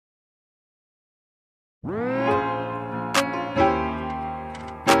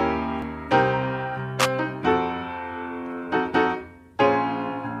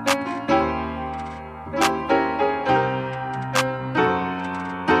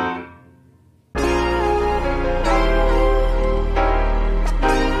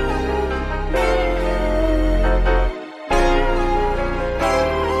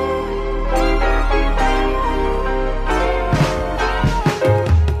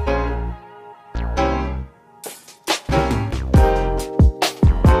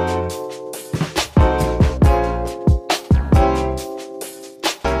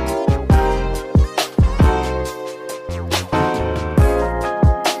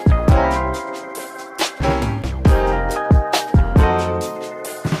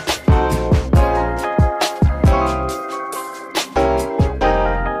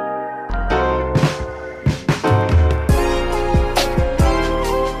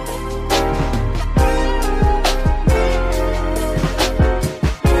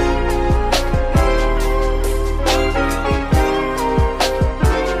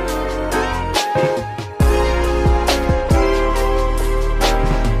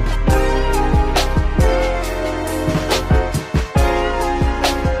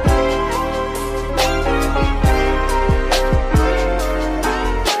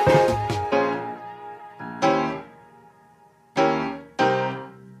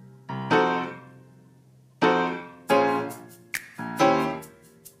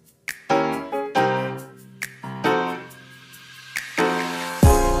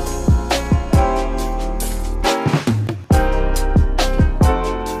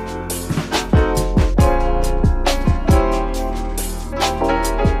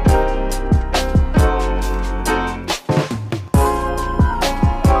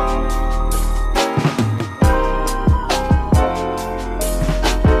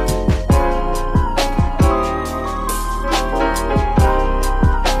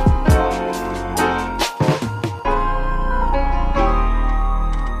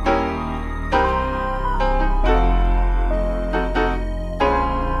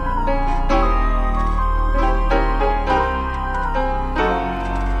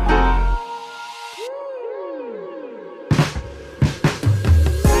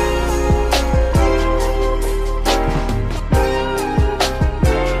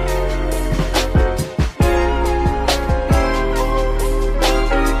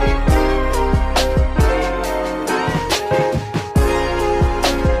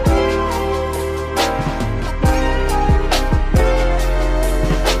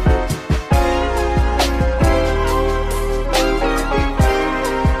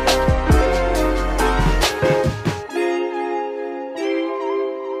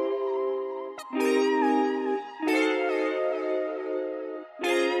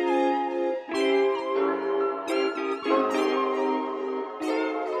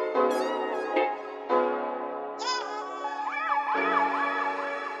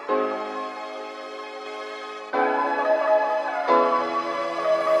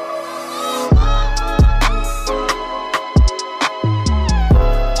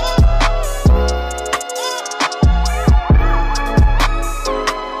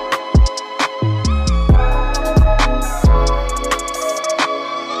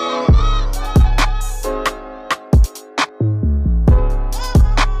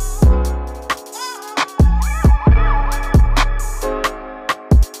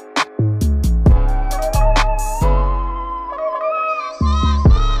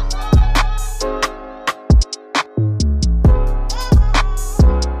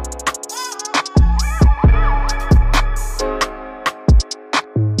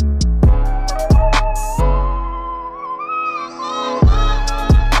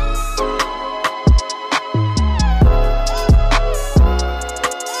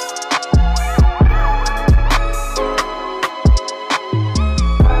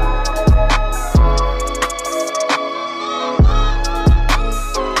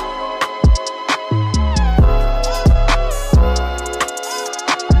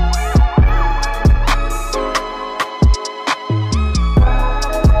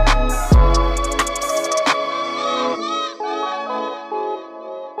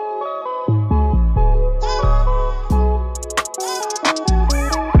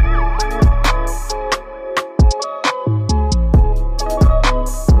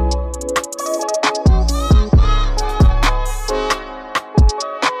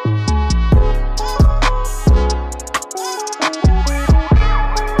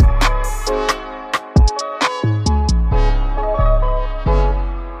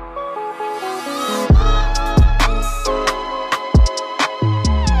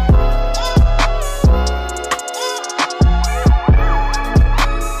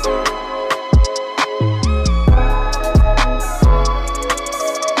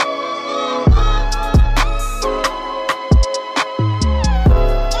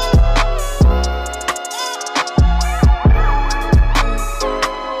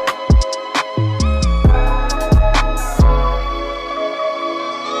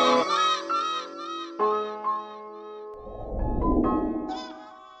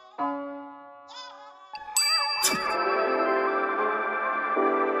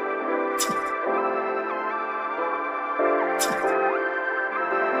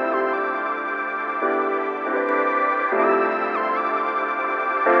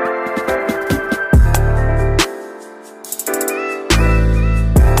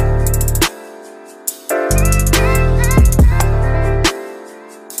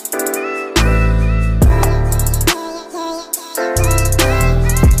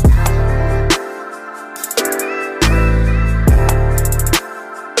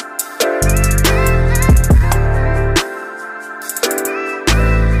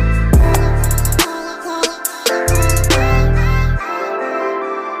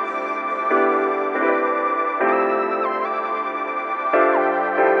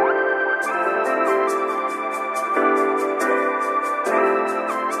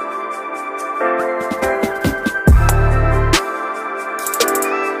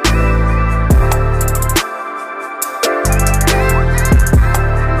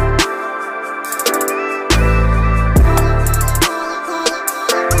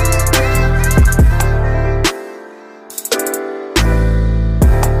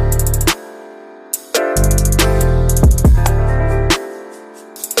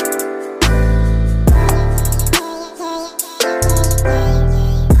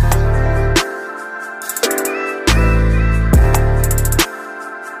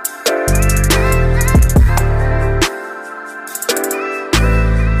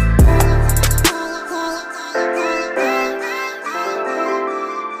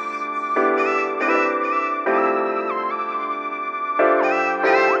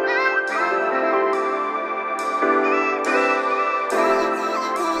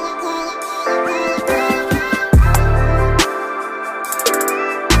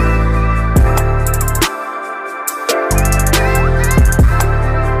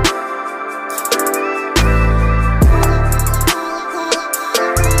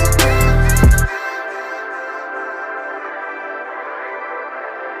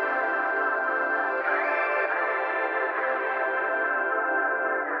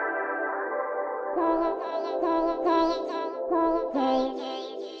Do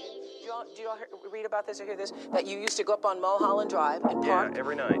you all read about this or hear this? That you used to go up on Mulholland Drive and park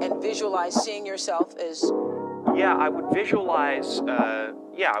every night and visualize seeing yourself as... Yeah, I would visualize,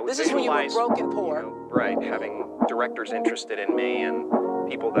 This is when you were broke and poor. You know, right, having directors interested in me and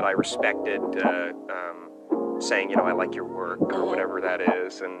people that I respected saying, you know, I like your work or whatever that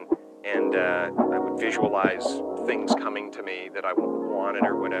is, and I would visualize things coming to me that I wanted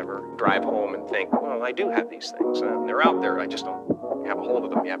or whatever. Drive home and think, well, I do have these things, and they're out there. I just don't have a hold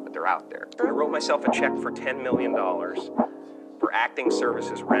of them yet, but they're out there. I wrote myself a check for $10 million for acting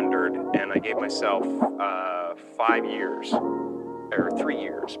services rendered, and I gave myself 5 years, or 3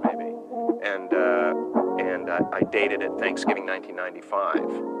 years maybe, and I dated it Thanksgiving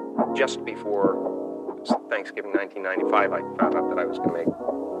 1995. Just before Thanksgiving 1995, I found out that I was going to make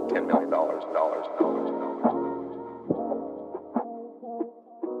 $10 million.